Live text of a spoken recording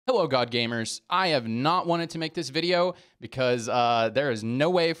Hello, God Gamers. I have not wanted to make this video because there is no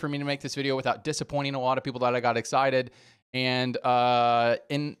way for me to make this video without disappointing a lot of people that I got excited. And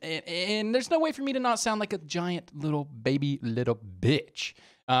there's no way for me to not sound like a giant little baby little bitch.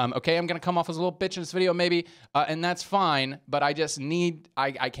 Okay, I'm going to come off as a little bitch in this video maybe, and that's fine, but I just need,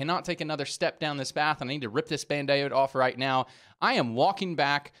 I cannot take another step down this path, and I need to rip this Band-Aid off right now. I am walking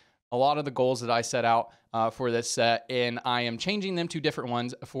back a lot of the goals that I set out for this set, and I am changing them to different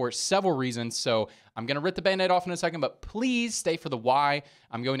ones for several reasons. So I'm going to rip the Band-Aid off in a second, but please stay for the why.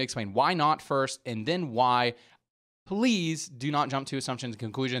 I'm going to explain why not first, and then why. Please do not jump to assumptions and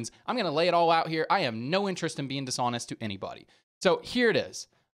conclusions. I'm going to lay it all out here. I have no interest in being dishonest to anybody. So here it is.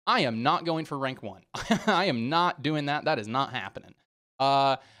 I am not going for rank 1. I am not doing that. That is not happening.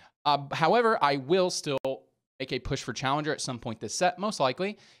 However, I will still make a push for Challenger at some point this set, most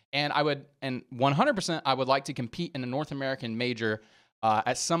likely. And 100%, I would like to compete in a North American major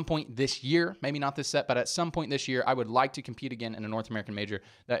at some point this year. Maybe not this set, but at some point this year, I would like to compete again in a North American major.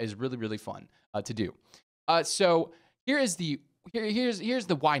 That is really, really fun to do. So here's the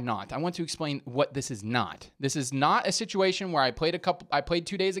why not. I want to explain what this is not. This is not a situation where I played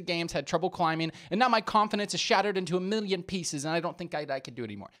 2 days of games, had trouble climbing, and now my confidence is shattered into a million pieces, and I don't think I could do it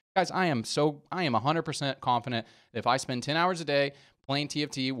anymore. Guys, I am 100% confident that if I spend 10 hours a day playing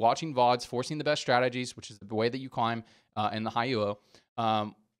TFT, watching VODs, forcing the best strategies, which is the way that you climb in the high elo,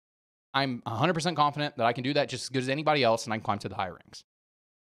 I'm 100% confident that I can do that just as good as anybody else, and I can climb to the high ranks.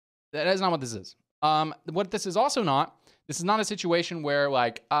 That is not what this is. What this is also not, this is not a situation where,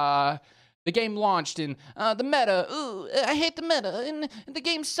 like, the game launched and the meta, ooh, I hate the meta, and the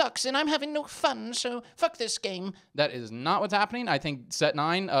game sucks, and I'm having no fun, so fuck this game. That is not what's happening. I think Set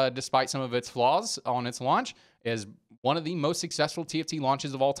 9, despite some of its flaws on its launch, is one of the most successful TFT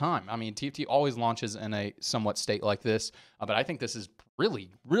launches of all time. I mean, TFT always launches in a somewhat state like this, but I think this is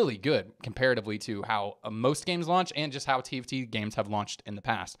really, really good comparatively to how most games launch and just how TFT games have launched in the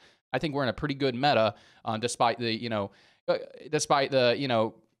past. I think we're in a pretty good meta, despite the,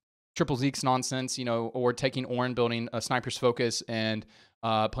 Triple Zeke's nonsense, or taking Orin, building a Sniper's Focus, and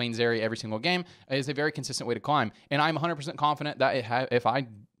playing Zeri every single game is a very consistent way to climb. And I'm 100% confident that if I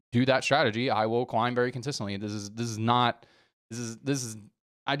do that strategy, I will climb very consistently. This is.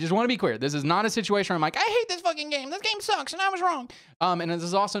 I just want to be clear. This is not a situation where I'm like, I hate this fucking game. This game sucks, and I was wrong. And this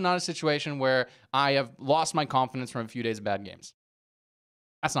is also not a situation where I have lost my confidence from a few days of bad games.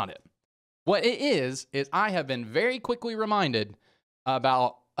 That's not it. What it is I have been very quickly reminded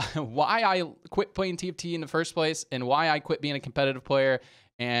about why I quit playing TFT in the first place and why I quit being a competitive player.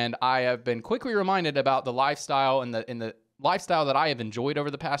 And I have been quickly reminded about the lifestyle and the lifestyle that I have enjoyed over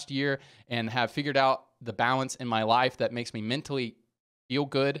the past year and have figured out the balance in my life that makes me mentally feel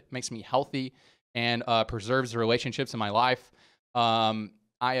good, makes me healthy, and preserves the relationships in my life.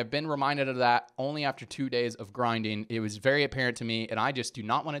 I have been reminded of that only after 2 days of grinding. It was very apparent to me, and I just do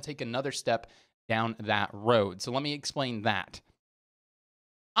not want to take another step down that road. So let me explain that.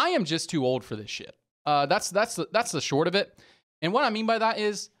 I am just too old for this shit. That's the short of it. And what I mean by that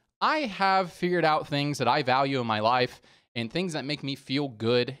is I have figured out things that I value in my life and things that make me feel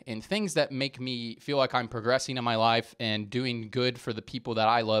good and things that make me feel like I'm progressing in my life and doing good for the people that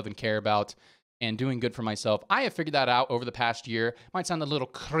I love and care about, and doing good for myself. I have figured that out over the past year. Might sound a little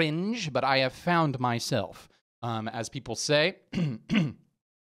cringe, but I have found myself, as people say.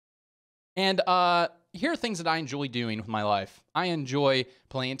 And here are things that I enjoy doing with my life. I enjoy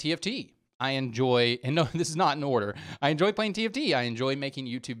playing TFT. And no, this is not in order. I enjoy playing TFT. I enjoy making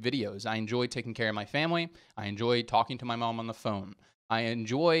YouTube videos. I enjoy taking care of my family. I enjoy talking to my mom on the phone. I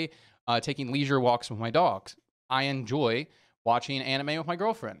enjoy taking leisure walks with my dogs. I enjoy watching anime with my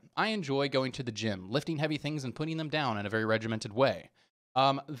girlfriend. I enjoy going to the gym, lifting heavy things and putting them down in a very regimented way.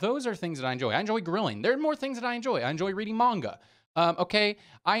 Those are things that I enjoy. I enjoy grilling. There are more things that I enjoy. I enjoy reading manga. Okay,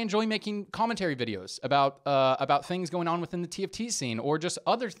 I enjoy making commentary videos about things going on within the TFT scene or just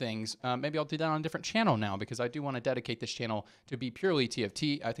other things. Maybe I'll do that on a different channel now because I do want to dedicate this channel to be purely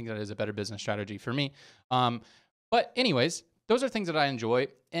TFT. I think that is a better business strategy for me. But anyways, those are things that I enjoy,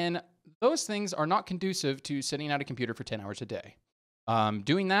 and those things are not conducive to sitting at a computer for 10 hours a day.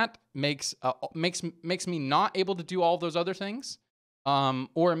 Doing that makes me not able to do all those other things,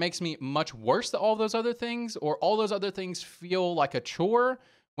 or it makes me much worse at all those other things, or all those other things feel like a chore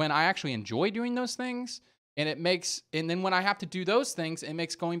when I actually enjoy doing those things. And then when I have to do those things, it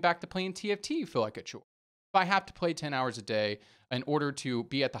makes going back to playing TFT feel like a chore. If I have to play 10 hours a day in order to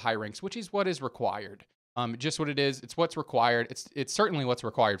be at the high ranks, which is what is required. Just what it is. It's what's required. It's certainly what's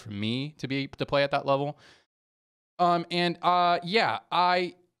required for me to play at that level. Yeah,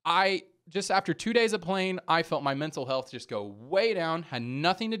 I just after 2 days of playing, I felt my mental health just go way down. Had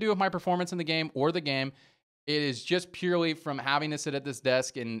nothing to do with my performance in the game or the game. It is just purely from having to sit at this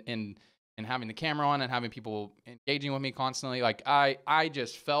desk and having the camera on and having people engaging with me constantly. Like I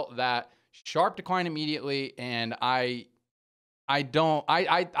just felt that sharp decline immediately, and I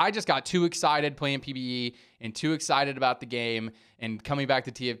just got too excited playing PvE and too excited about the game and coming back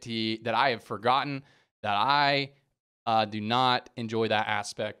to TFT that I have forgotten that I do not enjoy that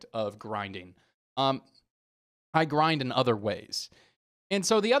aspect of grinding. I grind in other ways. And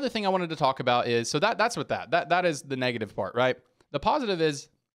so the other thing I wanted to talk about is, so that's what that is the negative part, right? The positive is,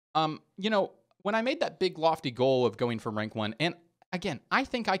 you know, when I made that big lofty goal of going from rank 1, and again, I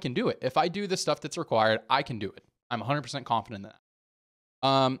think I can do it. If I do the stuff that's required, I can do it. I'm 100% confident in that.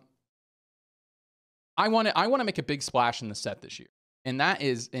 I want to make a big splash in the set this year, and that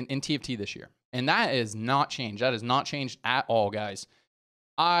is in TFT this year, and that is not changed. That has not changed at all, guys.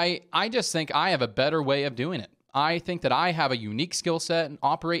 I just think I have a better way of doing it. I think that I have a unique skill set and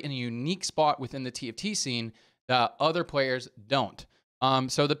operate in a unique spot within the TFT scene that other players don't.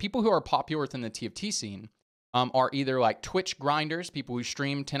 So the people who are popular within the TFT scene are either like Twitch grinders, people who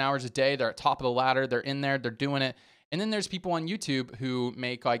stream 10 hours a day. They're at top of the ladder. They're in there. They're doing it. And then there's people on YouTube who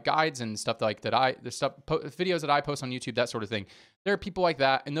make like guides and stuff like that. Videos that I post on YouTube, that sort of thing. There are people like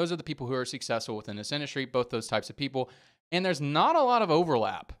that, and those are the people who are successful within this industry. Both those types of people, and there's not a lot of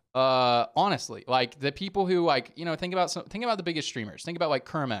overlap. Honestly, like the people who like, you know, think about the biggest streamers. Think about like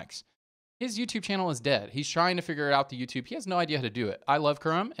Kermex. His YouTube channel is dead. He's trying to figure out the YouTube. He has no idea how to do it. I love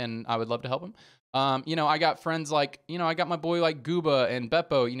Kerm, and I would love to help him. You know, I got friends like, you know, I got my boy like Gooba and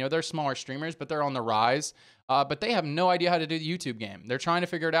Beppo. You know, they're smaller streamers, but they're on the rise. But they have no idea how to do the YouTube game. They're trying to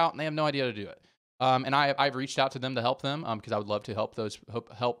figure it out, and they have no idea how to do it. And I've reached out to them to help them because I would love to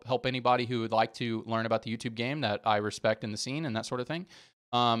help anybody who would like to learn about the YouTube game that I respect in the scene and that sort of thing.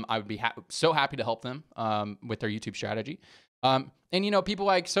 I would be so happy to help them with their YouTube strategy. And, you know, people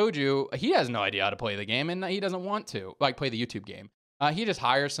like Soju, he has no idea how to play the game, and he doesn't want to like play the YouTube game. He just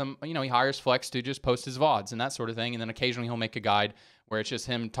hires he hires Flex to just post his VODs and that sort of thing. And then occasionally he'll make a guide where it's just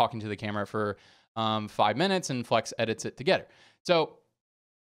him talking to the camera for 5 minutes, and Flex edits it together. So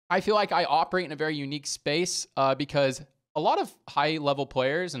I feel like I operate in a very unique space because a lot of high-level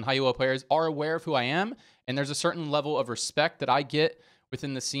players and high-elo players are aware of who I am, and there's a certain level of respect that I get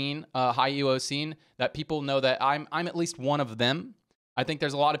within the scene, high-elo scene, that people know that I'm at least one of them. I think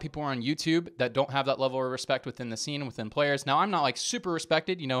there's a lot of people on YouTube that don't have that level of respect within the scene, within players. Now, I'm not like super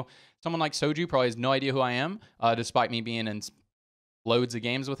respected. You know, someone like Soju probably has no idea who I am, despite me being in loads of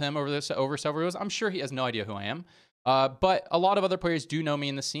games with him over several years. I'm sure he has no idea who I am. But a lot of other players do know me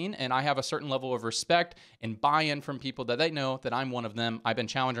in the scene, and I have a certain level of respect and buy-in from people that they know that I'm one of them. I've been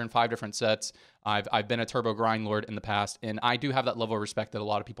Challenger in 5 different sets. I've been a Turbo Grind Lord in the past, and I do have that level of respect that a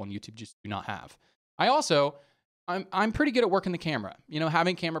lot of people on YouTube just do not have. I'm pretty good at working the camera. You know,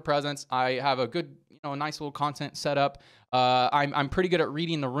 having camera presence. I have a good, a nice little content setup. I'm pretty good at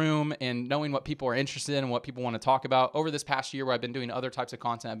reading the room and knowing what people are interested in and what people want to talk about. Over this past year where I've been doing other types of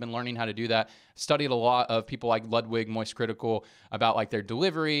content, I've been learning how to do that. Studied a lot of people like Ludwig, Moist Critical, about like their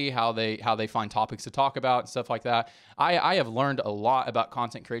delivery, how they find topics to talk about and stuff like that. I have learned a lot about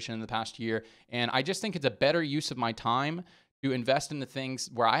content creation in the past year, and I just think it's a better use of my time to invest in the things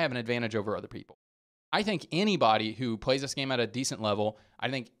where I have an advantage over other people. I think anybody who plays this game at a decent level, I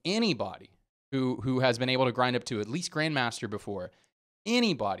think anybody who has been able to grind up to at least Grandmaster before,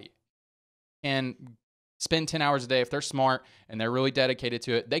 anybody can spend 10 hours a day if they're smart and they're really dedicated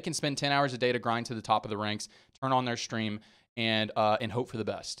to it. They can spend 10 hours a day to grind to the top of the ranks, turn on their stream, and hope for the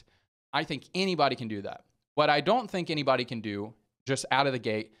best. I think anybody can do that. What I don't think anybody can do, just out of the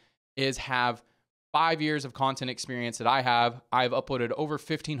gate, is have 5 years of content experience that I have. I've uploaded over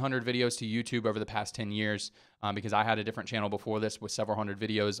 1,500 videos to YouTube over the past 10 years because I had a different channel before this with several hundred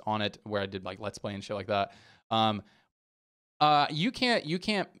videos on it where I did like Let's Play and shit like that. You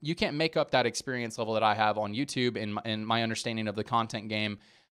can't make up that experience level that I have on YouTube and my understanding of the content game.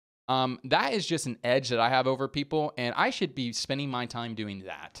 That is just an edge that I have over people, and I should be spending my time doing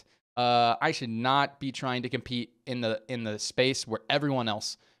that. I should not be trying to compete in the space where everyone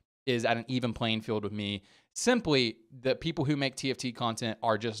else is at an even playing field with me. Simply, the people who make TFT content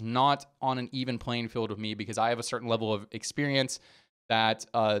are just not on an even playing field with me because I have a certain level of experience that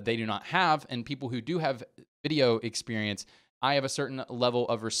they do not have. And people who do have video experience, I have a certain level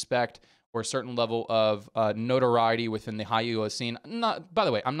of respect or a certain level of notoriety within the high elo scene. By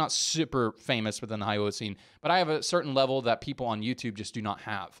the way, I'm not super famous within the high elo scene, but I have a certain level that people on YouTube just do not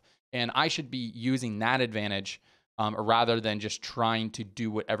have. And I should be using that advantage rather than just trying to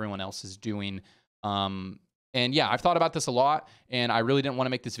do what everyone else is doing And yeah, I've thought about this a lot, and I really didn't want to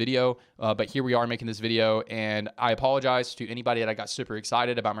make this video, but here we are making this video. And I apologize to anybody that I got super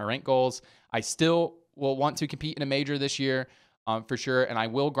excited about my rank goals. I still will want to compete in a major this year, for sure, and I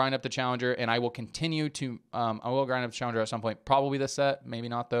will grind up the challenger, and I will continue to. I will grind up the challenger at some point, probably this set, maybe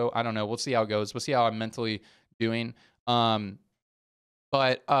not though. I don't know. We'll see how it goes. We'll see how I'm mentally doing.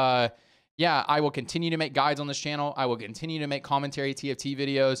 Yeah, I will continue to make guides on this channel. I will continue to make commentary TFT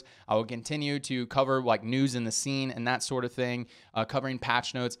videos. I will continue to cover like news in the scene and that sort of thing, covering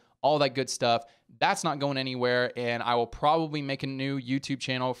patch notes, all that good stuff. That's not going anywhere. And I will probably make a new YouTube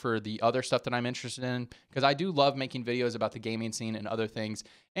channel for the other stuff that I'm interested in, because I do love making videos about the gaming scene and other things.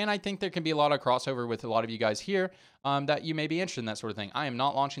 And I think there can be a lot of crossover with a lot of you guys here that you may be interested in that sort of thing. I am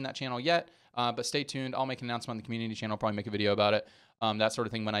not launching that channel yet, but stay tuned. I'll make an announcement on the community channel, probably make a video about it. That sort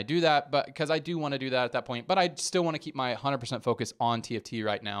of thing when I do that, but because I do want to do that at that point, but I still want to keep my 100% focus on TFT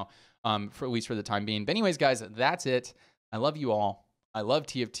right now, for at least for the time being. But anyways, guys, that's it. I love you all. I love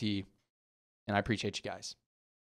TFT, and I appreciate you guys.